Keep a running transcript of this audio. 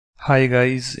Hi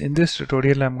guys, in this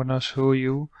tutorial I'm gonna show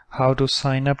you how to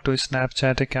sign up to a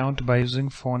Snapchat account by using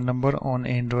phone number on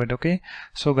Android. Okay,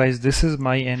 so guys, this is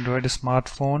my Android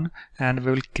smartphone and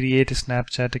we will create a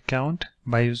Snapchat account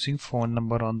by using phone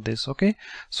number on this. Okay,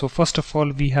 so first of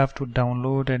all we have to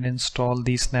download and install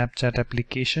the Snapchat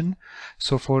application.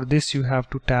 So for this you have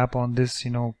to tap on this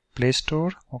Play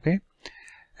Store. Okay,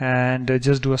 and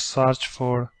just do a search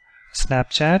for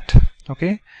Snapchat.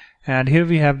 Okay, and here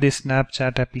we have the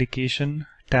Snapchat application.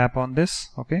 Tap on this.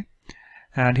 Okay,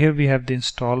 and here we have the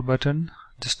install button.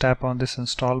 Just tap on this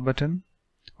install button.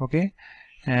 Okay,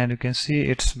 and you can see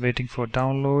it's waiting for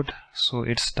download, so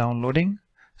it's downloading,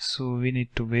 so we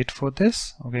need to wait for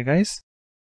this. Okay guys,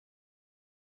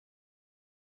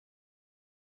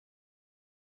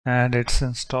 and it's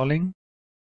installing.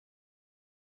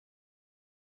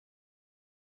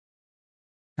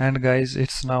 And guys,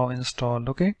 it's now installed.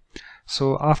 Okay,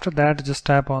 so after that just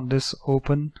tap on this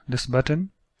open this button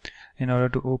in order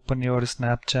to open your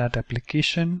Snapchat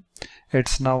application.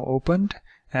 It's now opened,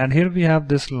 and here we have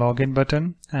this login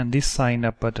button and this sign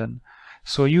up button.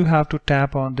 So you have to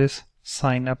tap on this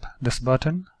sign up this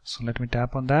button. So let me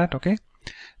tap on that. Okay,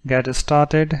 get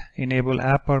started, enable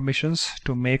app permissions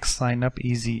to make sign up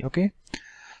easy. Okay,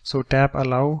 so tap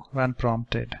allow when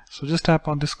prompted. So just tap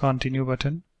on this continue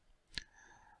button.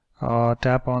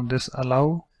 Tap on this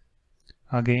allow,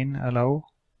 again allow.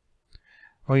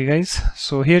 Okay guys,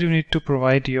 so here you need to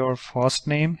provide your first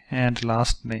name and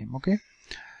last name. Okay,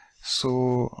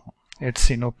 so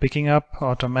it's picking up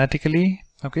automatically.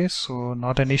 Okay, so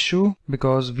not an issue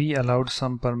because we allowed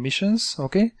some permissions.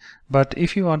 Okay, but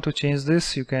if you want to change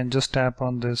this, you can just tap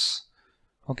on this.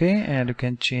 Okay, and you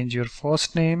can change your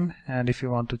first name, and if you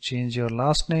want to change your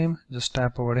last name, just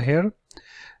tap over here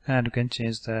and you can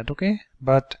change that. Okay,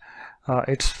 but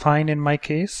it's fine in my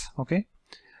case. Okay,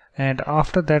 and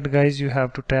after that guys, you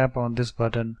have to tap on this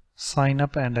button sign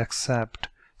up and accept.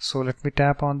 So let me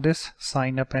tap on this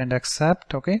sign up and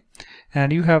accept. Okay,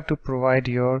 and you have to provide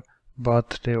your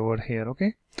birthday over here.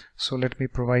 Okay, so let me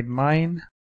provide mine.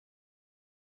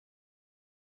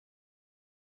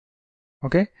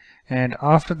 Okay, and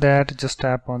after that just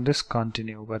tap on this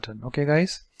continue button. Okay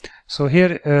guys, so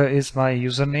here is my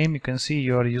username. You can see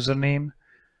your username.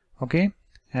 Okay,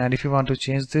 and if you want to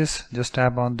change this, just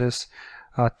tap on this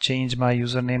change my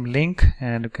username link,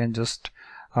 and you can just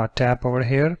tap over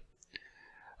here,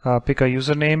 pick a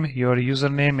username. Your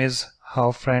username is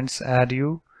how friends add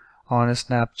you on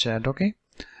Snapchat. Okay,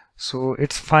 so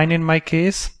it's fine in my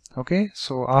case. Okay,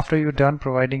 so after you're done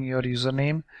providing your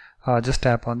username, just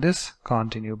tap on this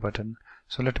continue button.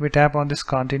 So let me tap on this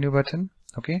continue button.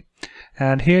 Okay,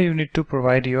 and here you need to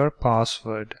provide your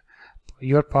password.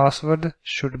 Your password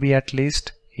should be at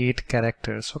least 8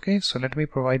 characters. Okay, so let me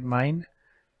provide mine.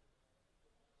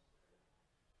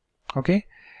 Okay,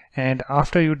 and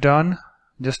after you're done,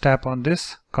 just tap on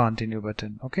this continue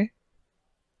button. Okay,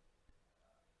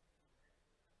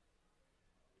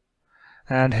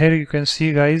 and here you can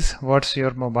see guys what's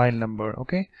your mobile number.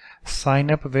 Okay,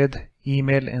 sign up with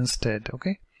email instead.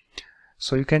 Okay,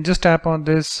 so you can just tap on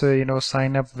this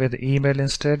sign up with email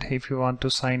instead if you want to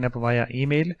sign up via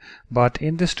email, but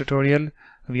in this tutorial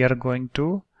we are going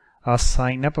to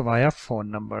sign up via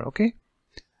phone number. Okay,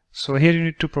 so here you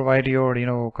need to provide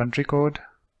your country code.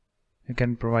 You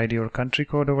can provide your country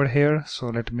code over here. So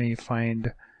let me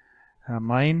find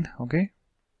mine. Okay,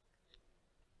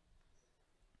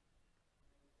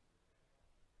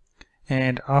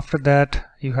 and after that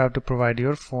you have to provide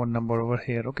your phone number over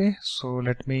here. Okay, so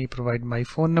let me provide my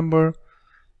phone number.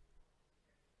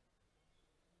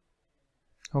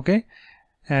 Okay,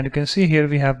 and you can see here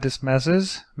we have this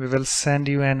message, we will send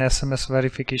you an SMS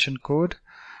verification code.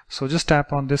 So just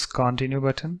tap on this continue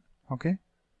button. Okay,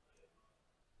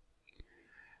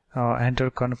 enter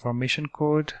confirmation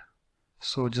code.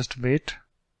 So just wait,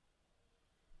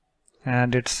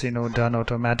 and it's done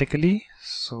automatically.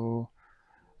 So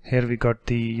here we got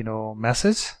the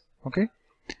message. Okay,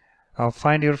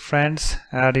 find your friends,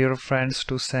 add your friends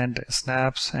to send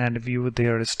snaps and view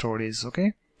their stories.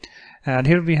 Okay, and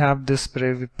here we have this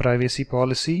privacy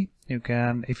policy. You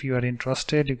can, if you are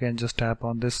interested, you can just tap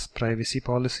on this privacy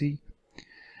policy,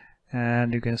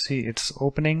 and you can see it's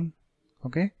opening.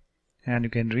 Okay, and you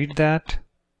can read that.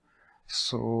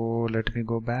 So let me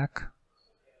go back,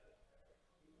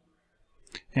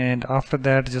 and after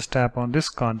that just tap on this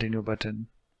continue button,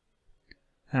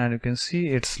 and you can see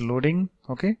it's loading.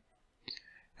 Okay,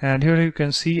 and here you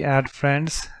can see add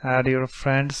friends, add your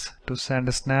friends to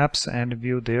send snaps and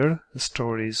view their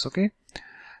stories. Okay,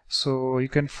 so you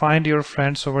can find your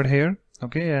friends over here.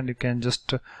 Okay, and you can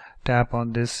just tap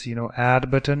on this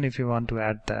add button if you want to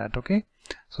add that. Okay,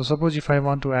 So suppose if I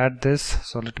want to add this,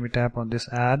 so let me tap on this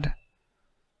add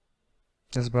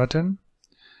this button.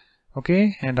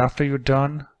 Okay, and after you're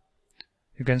done,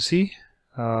 you can see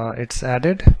it's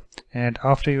added, and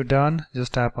after you're done,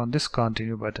 just tap on this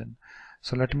continue button.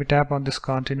 So let me tap on this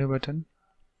continue button.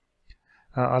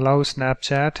 Allow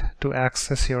Snapchat to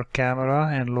access your camera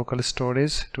and local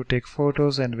storage to take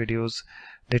photos and videos,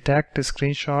 detect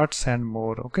screenshots and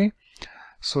more. Okay,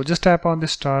 so just tap on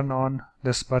this turn on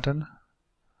this button.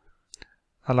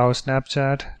 Allow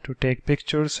Snapchat to take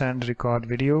pictures and record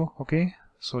video. Okay,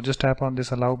 so just tap on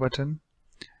this allow button.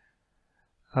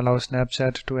 Allow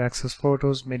Snapchat to access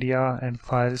photos, media and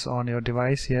files on your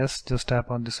device. Yes, just tap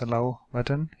on this allow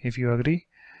button if you agree.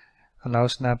 Allow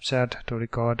Snapchat to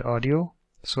record audio.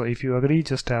 So if you agree,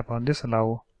 just tap on this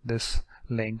allow this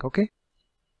link. Okay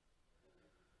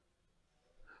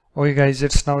guys,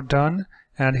 it's now done,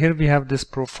 and here we have this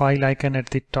profile icon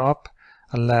at the top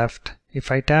left.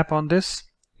 If I tap on this,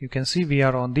 you can see we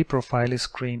are on the profile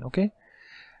screen. Okay,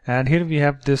 and here we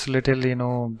have this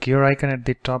little gear icon at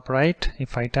the top right.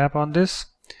 If I tap on this,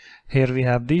 here we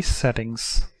have these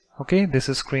settings. Okay, this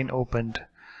is screen opened.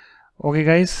 Okay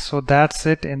guys, so that's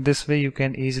it. In this way you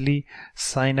can easily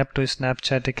sign up to a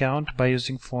Snapchat account by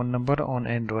using phone number on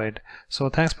Android. So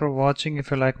thanks for watching.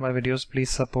 If you like my videos, please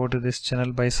support this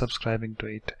channel by subscribing to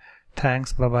it.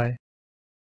 Thanks, bye bye.